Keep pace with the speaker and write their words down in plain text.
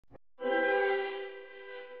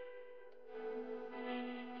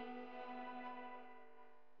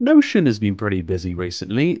Notion has been pretty busy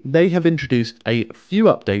recently. They have introduced a few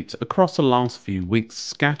updates across the last few weeks,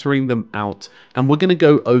 scattering them out, and we're going to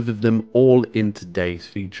go over them all in today's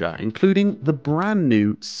feature, including the brand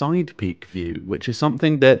new side peek view, which is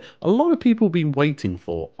something that a lot of people have been waiting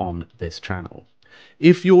for on this channel.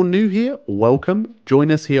 If you're new here, welcome. Join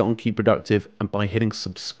us here on Keep Productive and by hitting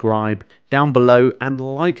subscribe down below and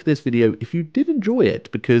like this video if you did enjoy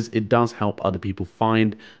it, because it does help other people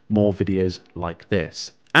find more videos like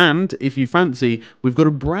this. And if you fancy, we've got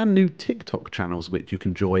a brand new TikTok channel which you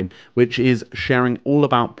can join, which is sharing all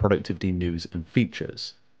about productivity news and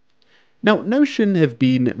features. Now, Notion have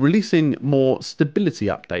been releasing more stability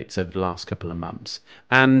updates over the last couple of months,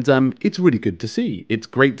 and it's really good to see. It's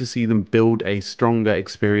great to see them build a stronger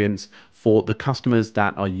experience for the customers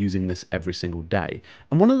that are using this every single day.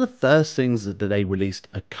 And one of the first things that they released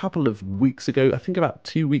a couple of weeks ago, I think about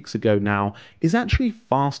 2 weeks ago now, is actually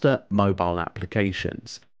faster mobile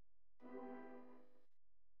applications.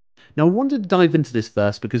 Now, I wanted to dive into this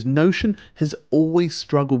first because Notion has always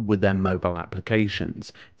struggled with their mobile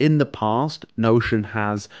applications. In the past, Notion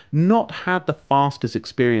has not had the fastest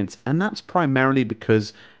experience, and that's primarily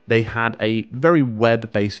because they had a very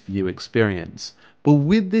web-based view experience. But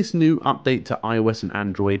with this new update to iOS and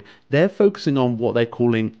Android, they're focusing on what they're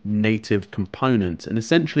calling native components. And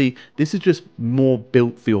essentially, this is just more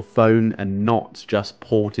built for your phone and not just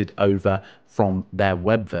ported over from their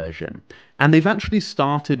web version. And they've actually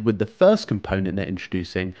started with the first component they're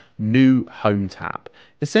introducing, new Home tab.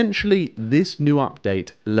 Essentially, this new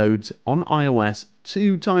update loads on iOS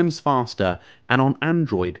 2 times faster and on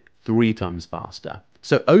Android 3 times faster.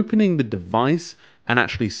 So opening the device and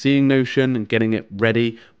actually seeing Notion and getting it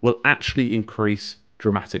ready will actually increase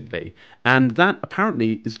dramatically. And that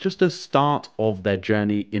apparently is just a start of their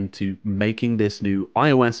journey into making this new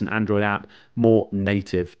iOS and Android app more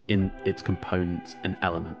native in its components and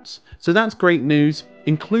elements. So that's great news.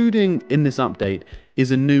 Including in this update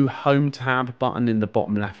is a new Home tab button in the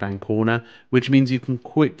bottom left-hand corner, which means you can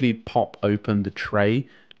quickly pop open the tray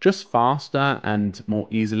just faster and more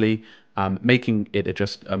easily, making it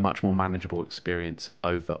just a much more manageable experience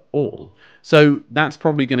overall. So that's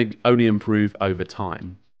probably going to only improve over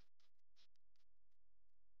time.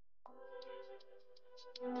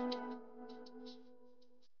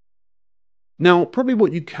 Now, probably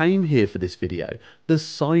what you came here for this video, the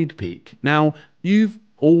side peek. Now, you've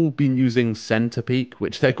all been using center peek,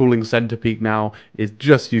 which they're calling center peek now. It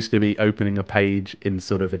just used to be opening a page in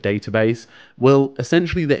sort of a database. Well,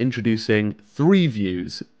 essentially they're introducing 3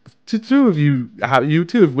 views. Two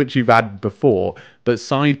of which you've had before, but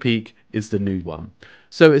side peek is the new one.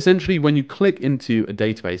 So essentially, when you click into a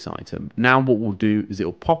database item, now what we'll do is it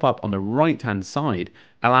will pop up on the right-hand side,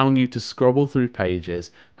 allowing you to scroll through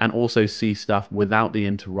pages and also see stuff without the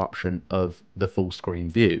interruption of the full screen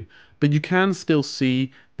view. But you can still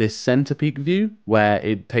see this center peek view where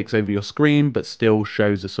it takes over your screen, but still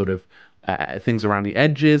shows the sort of things around the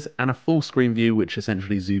edges, and a full screen view, which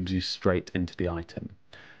essentially zooms you straight into the item.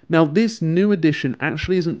 Now, this new addition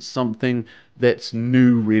actually isn't something that's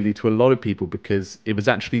new really to a lot of people, because it was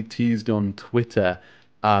actually teased on Twitter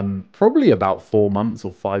probably about 4 months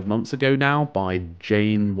or 5 months ago now by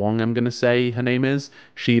Jane Wong, I'm going to say her name is.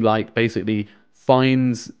 She basically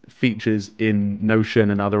finds features in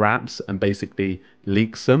Notion and other apps and basically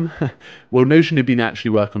leaks them. Well, Notion had been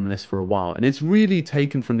actually working on this for a while, and it's really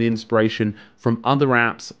taken from the inspiration from other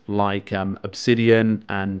apps like Obsidian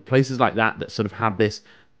and places like that that sort of have this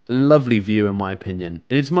lovely view, in my opinion.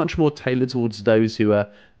 It's much more tailored towards those who are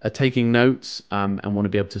taking notes and want to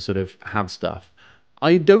be able to sort of have stuff.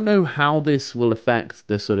 I don't know how this will affect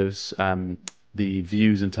the sort of the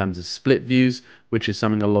views in terms of split views, which is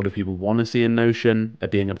something a lot of people want to see in Notion,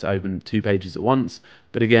 being able to open 2 pages at once.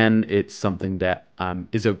 But again, it's something that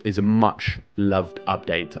is a much loved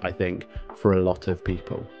update, I think, for a lot of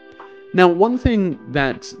people. Now, one thing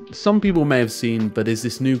that some people may have seen, but is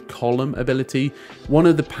this new column ability. One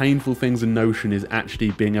of the painful things in Notion is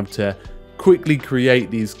actually being able to quickly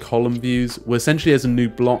create these column views, where essentially there's a new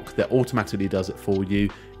block that automatically does it for you.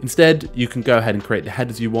 Instead, you can go ahead and create the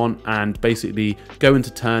headers you want and basically go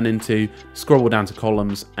into turn into, scroll down to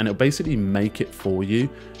columns, and it'll basically make it for you.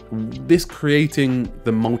 This creating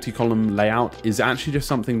the multi-column layout is actually just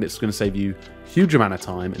something that's going to save you a huge amount of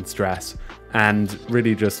time and stress, and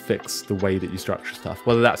really just fix the way that you structure stuff,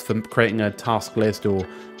 whether that's for creating a task list or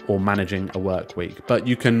managing a work week. But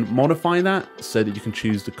you can modify that so that you can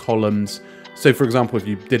choose the columns. So for example, if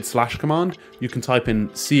you did / command, you can type in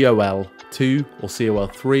COL2 or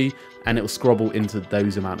COL3 and it will scrobble into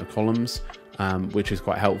those amount of columns, which is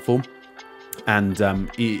quite helpful. And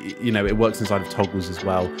you know, it works inside of toggles as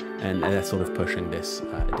well, and they're sort of pushing this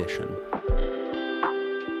addition.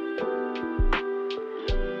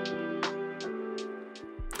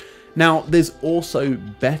 Now, there's also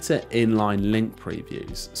better inline link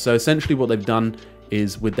previews. So essentially what they've done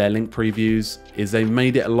is with their link previews is they've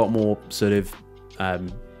made it a lot more sort of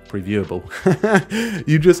previewable.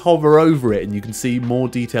 You just hover over it and you can see more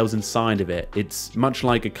details inside of it. It's much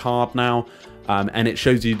like a card now, and it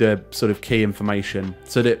shows you the sort of key information,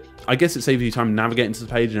 so that I guess it saves you time navigating to the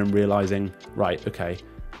page and realizing, right, okay,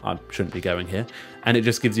 I shouldn't be going here, and it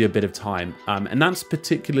just gives you a bit of time. And that's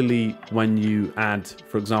particularly when you add,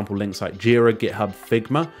 for example, links like Jira, GitHub,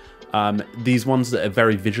 Figma, these ones that are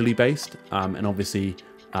very visually based, and obviously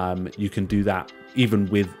you can do that even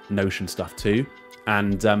with Notion stuff too.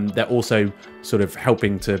 And they're also sort of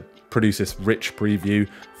helping to produce this rich preview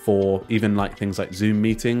for even like things like Zoom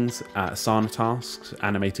meetings, Asana tasks,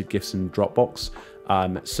 animated GIFs, and Dropbox.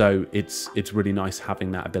 So it's really nice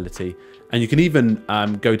having that ability. And you can even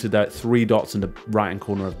go to the 3 dots in the right hand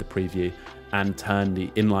corner of the preview and turn the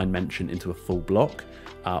inline mention into a full block,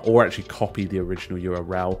 or actually copy the original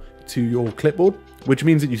URL to your clipboard, which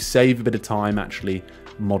means that you save a bit of time actually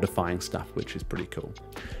modifying stuff, which is pretty cool.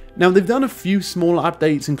 Now, they've done a few small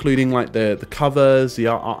updates, including like the covers, the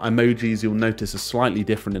emojis. You'll notice are slightly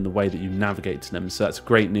different in the way that you navigate to them. So that's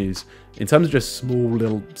great news in terms of just small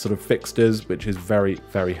little sort of fixtures, which is very,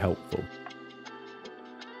 very helpful.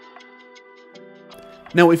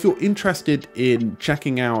 Now, if you're interested in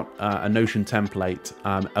checking out a Notion template,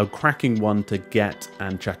 a cracking one to get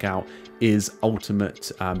and check out is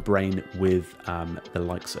Ultimate Brain with the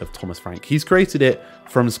likes of Thomas Frank. He's created it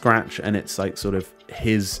from scratch, and it's like sort of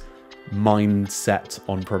his mindset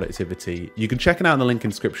on productivity. You can check it out in the link in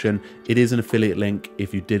the description. It is an affiliate link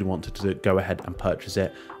if you did want to go ahead and purchase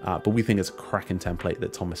it, but we think it's a cracking template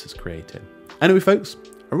that Thomas has created. Anyway, folks,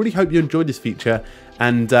 I really hope you enjoyed this feature,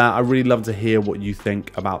 and I really love to hear what you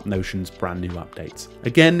think about Notion's brand new updates.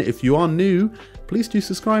 Again, if you are new, please do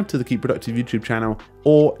subscribe to the Keep Productive YouTube channel,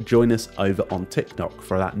 or join us over on TikTok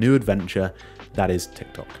for that new adventure that is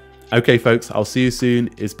TikTok. Okay, folks, I'll see you soon.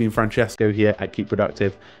 It's been Francesco here at Keep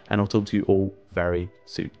Productive, and I'll talk to you all very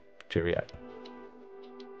soon. Cheerio.